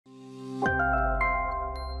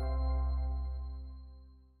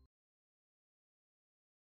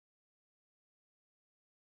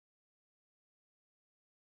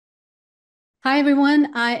Hi,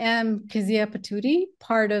 everyone. I am Kizia Paturi,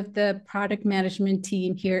 part of the product management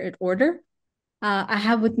team here at Ordr. I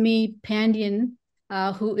have with me Pandian,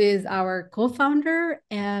 who is our co-founder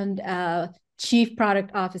and chief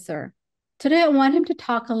product officer. Today, I want him to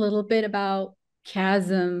talk a little bit about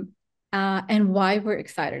CAASM and why we're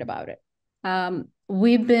excited about it.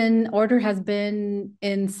 Ordr has been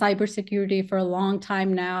in cybersecurity for a long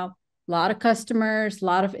time now, a lot of customers, a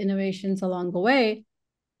lot of innovations along the way,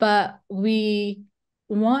 but we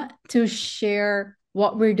want to share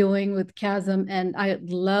what we're doing with CAASM. And I'd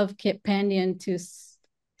love Kip Pandian to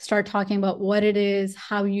start talking about what it is,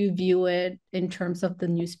 how you view it in terms of the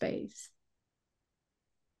new space.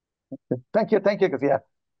 Thank you, Kazia.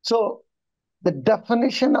 So the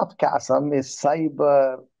definition of CAASM is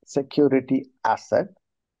cyber security asset,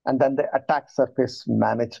 and then the attack surface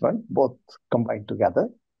management, both combined together.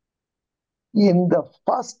 In the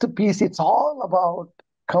first piece, it's all about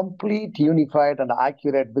complete, unified, and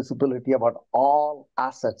accurate visibility about all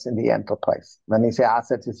assets in the enterprise. When you say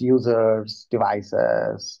assets, it's users,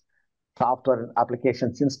 devices, software and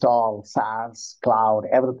applications installed, SaaS, cloud,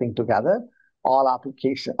 everything together, all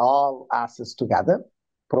assets together,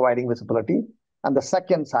 providing visibility. And the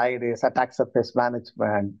second side is attack surface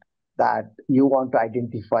management, that you want to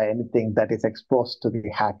identify anything that is exposed to the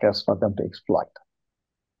hackers for them to exploit.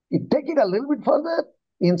 You take it a little bit further.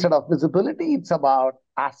 Instead of visibility, it's about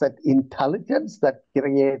asset intelligence that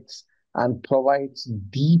creates and provides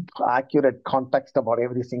deep, accurate context about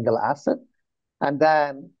every single asset. And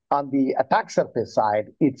then on the attack surface side,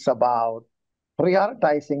 it's about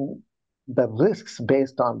prioritizing the risks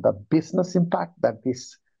based on the business impact that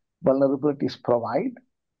these vulnerabilities provide.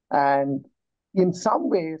 And in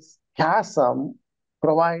some ways, CAASM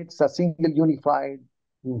provides a single unified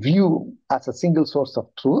view as a single source of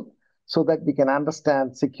truth, so that we can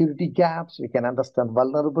understand security gaps, we can understand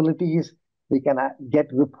vulnerabilities, we can get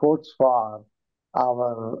reports for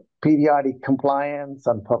our periodic compliance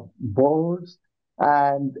and for boards.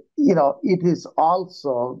 And, it is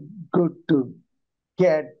also good to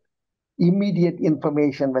get immediate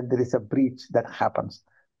information when there is a breach that happens.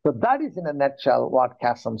 So that is in a nutshell what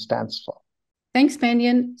CAASM stands for. Thanks,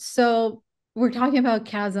 Pandian. So we're talking about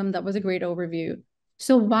CAASM. That was a great overview.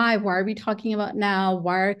 So why are we talking about now?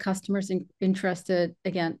 Why are customers interested?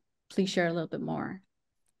 Again, please share a little bit more.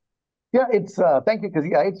 Yeah, thank you, because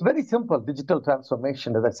it's very simple digital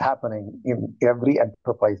transformation that's happening in every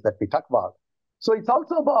enterprise that we talk about. So it's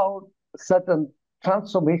also about certain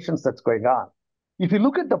transformations that's going on. If you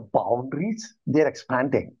look at the boundaries, they're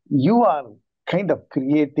expanding. You are kind of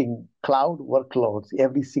creating cloud workloads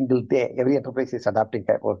every single day. Every enterprise is adapting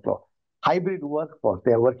that workload. Hybrid workforce,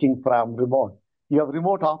 they're working from remote. You have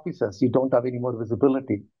remote offices, you don't have any more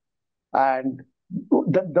visibility. And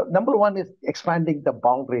the number one is expanding the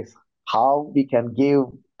boundaries, how we can give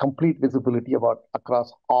complete visibility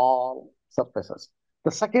across all surfaces.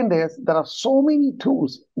 The second is there are so many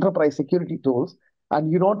tools, enterprise security tools,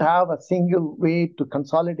 and you don't have a single way to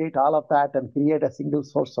consolidate all of that and create a single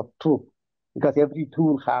source of truth, because every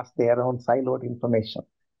tool has their own siloed information.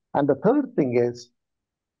 And the third thing is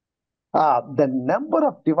the number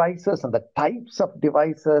of devices and the types of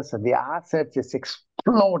devices and the assets is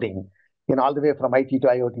exploding, all the way from IT to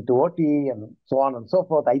IoT to OT and so on and so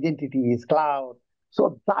forth. Identity is cloud.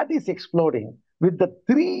 So that is exploding. With the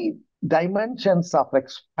three dimensions of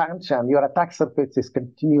expansion, your attack surface is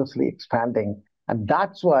continuously expanding. And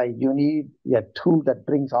that's why you need a tool that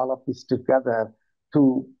brings all of this together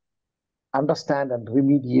to understand and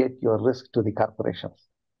remediate your risk to the corporations.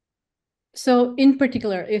 So in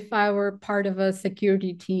particular, if I were part of a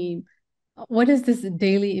security team, what does this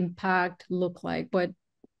daily impact look like?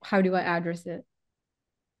 How do I address it?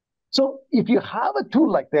 So if you have a tool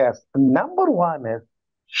like this, number one is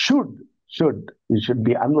you should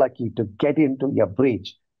be unlucky to get into a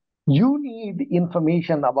breach. You need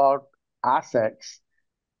information about assets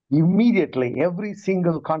immediately, every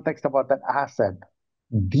single context about that asset,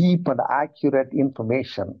 deep and accurate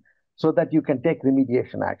information, so that you can take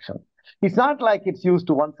remediation action. It's not like it's used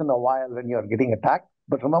once in a while when you're getting attacked,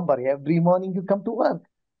 but remember, every morning you come to work,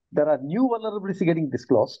 there are new vulnerabilities getting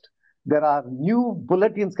disclosed. There are new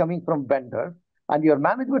bulletins coming from vendors, and your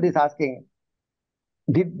management is asking,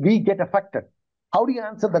 did we get affected? How do you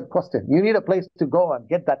answer that question? You need a place to go and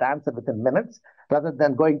get that answer within minutes, rather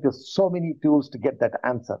than going to so many tools to get that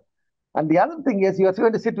answer. And the other thing is, you're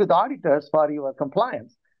going to sit with auditors for your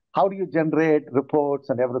compliance. How do you generate reports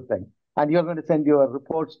and everything? And you're going to send your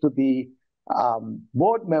reports to the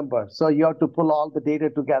board members. So you have to pull all the data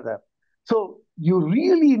together. So you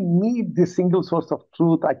really need this single source of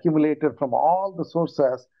truth accumulated from all the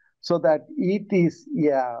sources, so that it is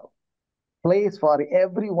place for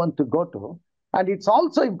everyone to go to. And it's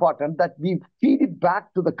also important that we feed it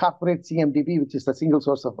back to the corporate CMDB, which is the single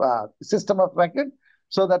source of system of record,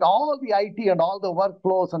 so that all the IT and all the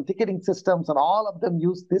workflows and ticketing systems and all of them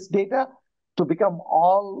use this data to become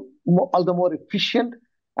all the more efficient,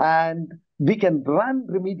 and we can run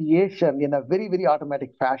remediation in a very, very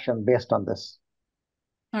automatic fashion based on this.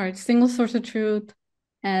 All right, single source of truth,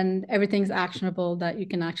 and everything's actionable that you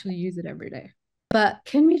can actually use it every day. But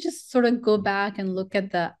can we just sort of go back and look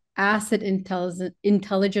at the asset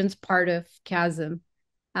intelligence part of CAASM?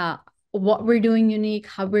 What we're doing unique,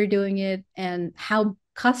 how we're doing it, and how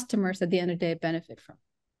customers at the end of the day benefit from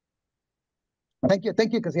it.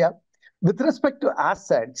 Thank you, Kezia. With respect to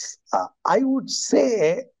assets, I would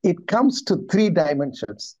say it comes to three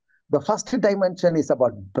dimensions. The first dimension is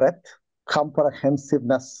about breadth,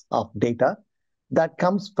 comprehensiveness of data that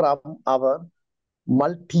comes from our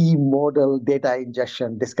multimodal data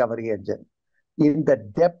ingestion discovery engine. In the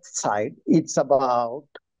depth side, it's about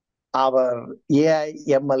our AI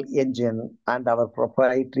ML engine and our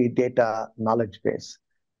proprietary data knowledge base.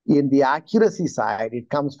 In the accuracy side, it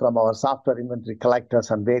comes from our software inventory collectors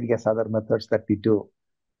and various other methods that we do.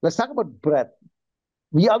 Let's talk about breadth.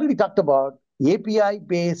 We already talked about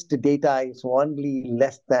API-based data is only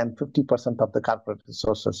less than 50% of the corporate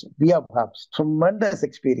resources. We have tremendous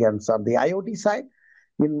experience on the IoT side.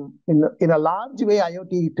 In a large way,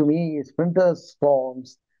 IoT to me is printers,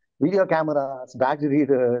 phones, video cameras, badge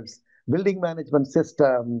readers, building management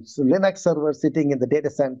systems, Linux servers sitting in the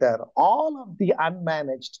data center, all of the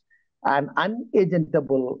unmanaged and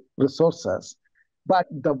unagentable resources. But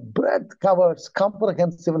the breadth covers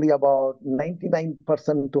comprehensively about 99%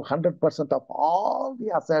 to 100% of all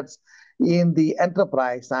the assets in the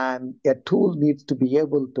enterprise, and a tool needs to be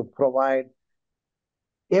able to provide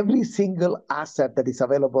every single asset that is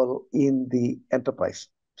available in the enterprise.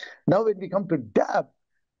 Now, when we come to depth,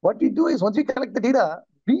 what we do is once we collect the data,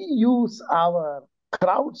 we use our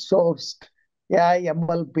crowdsourced AI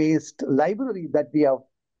ML-based library that we have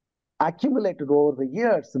accumulated over the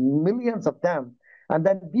years, millions of them, and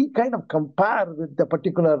then we kind of compare with the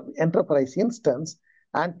particular enterprise instance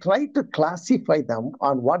and try to classify them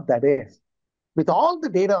on what that is. With all the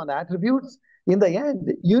data on attributes, in the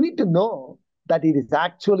end, you need to know that it is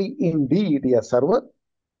actually indeed a server.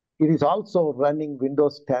 It is also running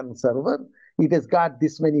Windows 10 server. It has got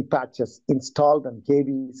this many patches installed and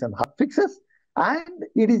KBs and hotfixes, and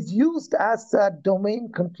it is used as a domain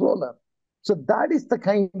controller. So that is the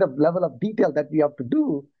kind of level of detail that we have to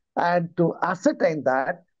do. And to ascertain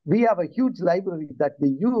that, we have a huge library that we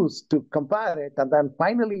use to compare it and then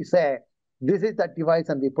finally say, this is that device,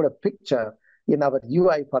 and we put a picture in our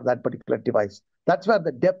UI for that particular device. That's where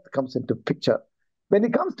the depth comes into picture. When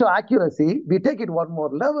it comes to accuracy, we take it one more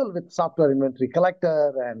level with software inventory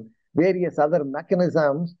collector and various other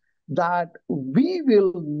mechanisms that we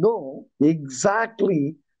will know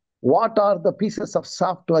exactly what are the pieces of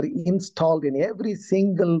software installed in every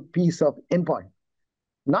single piece of endpoint.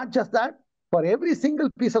 Not just that, for every single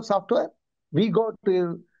piece of software, we go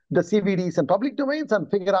to the CVDs and public domains and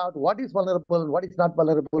figure out what is vulnerable, what is not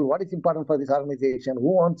vulnerable, what is important for this organization,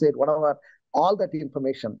 who owns it, whatever, all that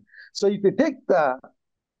information. So if you take the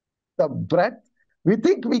breadth, we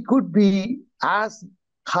think we could be as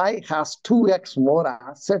high as 2x more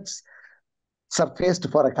assets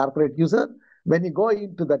surfaced for a corporate user. When you go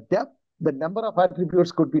into the depth, the number of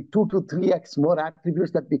attributes could be 2 to 3x more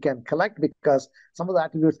attributes that we can collect, because some of the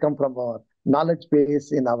attributes come from our knowledge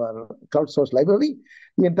base in our crowdsourced library.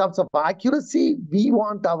 In terms of accuracy, we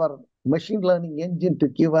want our machine learning engine to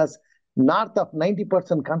give us north of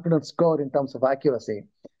 90% confidence score in terms of accuracy.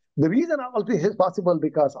 The reason all this is possible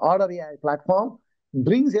because Ordr AI platform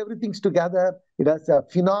brings everything together. It has a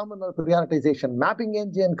phenomenal prioritization mapping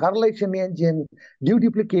engine, correlation engine,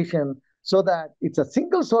 deduplication, so that it's a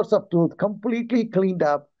single source of truth, completely cleaned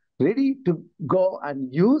up, ready to go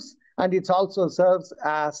and use. And it also serves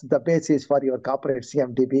as the basis for your corporate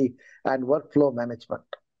CMDB and workflow management.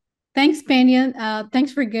 Thanks, Pandian.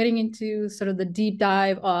 Thanks for getting into sort of the deep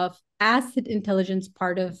dive of asset intelligence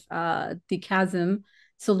part of the CAASM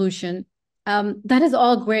solution. That is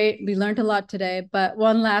all great. We learned a lot today, but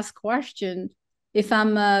one last question. If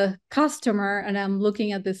I'm a customer and I'm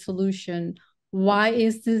looking at this solution, why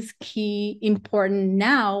is this key important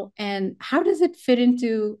now? And how does it fit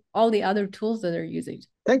into all the other tools that they're using?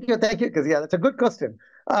 Thank you, because that's a good question.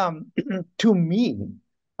 To me,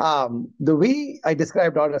 the way I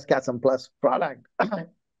described Ordr CAASM Plus product,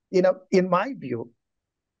 in my view,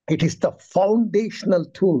 it is the foundational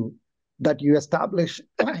tool that you establish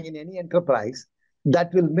in any enterprise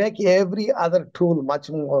that will make every other tool much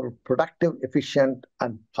more productive, efficient,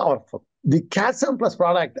 and powerful. the CAASM Plus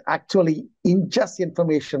product actually ingests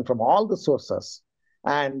information from all the sources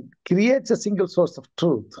and creates a single source of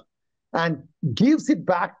truth and gives it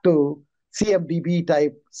back to CMDB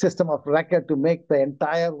type system of record to make the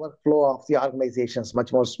entire workflow of the organizations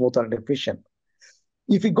much more smoother and efficient.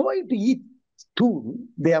 If you go into each tool,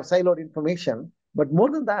 they have siloed information, but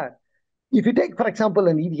more than that, if you take, for example,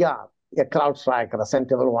 an EDR, a CrowdStrike or a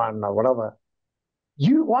SentinelOne or whatever,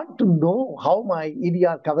 you want to know how my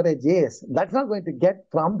EDR coverage is. That's not going to get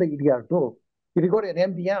from the EDR tool. If you go to an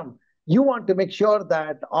MDM, you want to make sure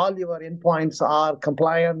that all your endpoints are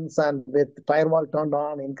compliance and with firewall turned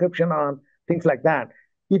on, encryption on, things like that.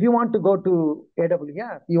 If you want to go to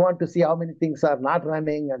AWS, you want to see how many things are not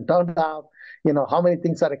running and turned off, how many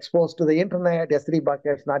things are exposed to the internet, S3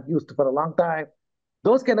 buckets not used for a long time.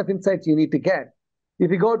 Those kind of insights you need to get. If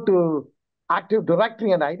you go to Active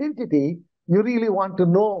Directory and identity, you really want to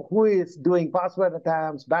know who is doing password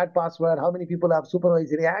attempts, bad password, how many people have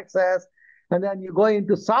supervisory access. And then you go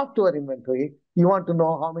into software inventory, you want to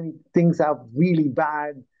know how many things have really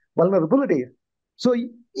bad vulnerabilities. So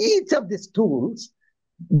each of these tools,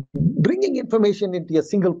 bringing information into a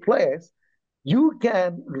single place, you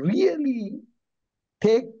can really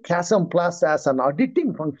take CAASM Plus as an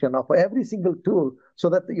auditing function of every single tool so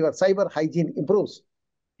that your cyber hygiene improves.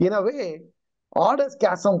 In a way, Ordr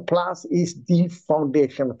CAASM Plus is the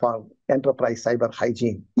foundation for enterprise cyber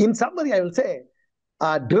hygiene. In summary, I will say,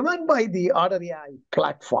 driven by the Ordr AI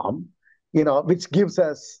platform, which gives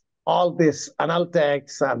us all this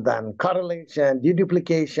analytics and then correlation,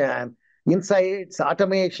 deduplication, insights,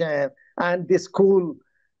 automation, and this cool,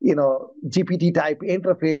 GPT type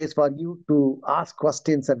interface for you to ask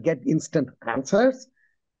questions and get instant answers.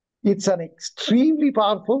 It's an extremely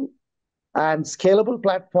powerful and scalable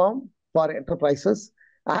platform for enterprises,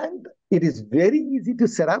 and it is very easy to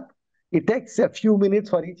set up. It takes a few minutes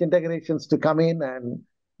for each integrations to come in and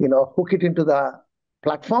hook it into the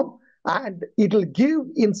platform, and it'll give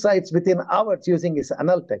insights within hours using its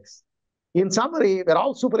analytics. In summary, we're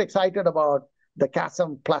all super excited about the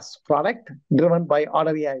CAASM Plus product driven by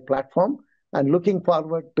Ordr AI platform and looking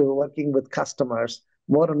forward to working with customers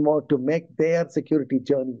more and more to make their security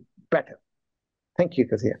journey better. Thank you,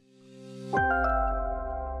 Kazia.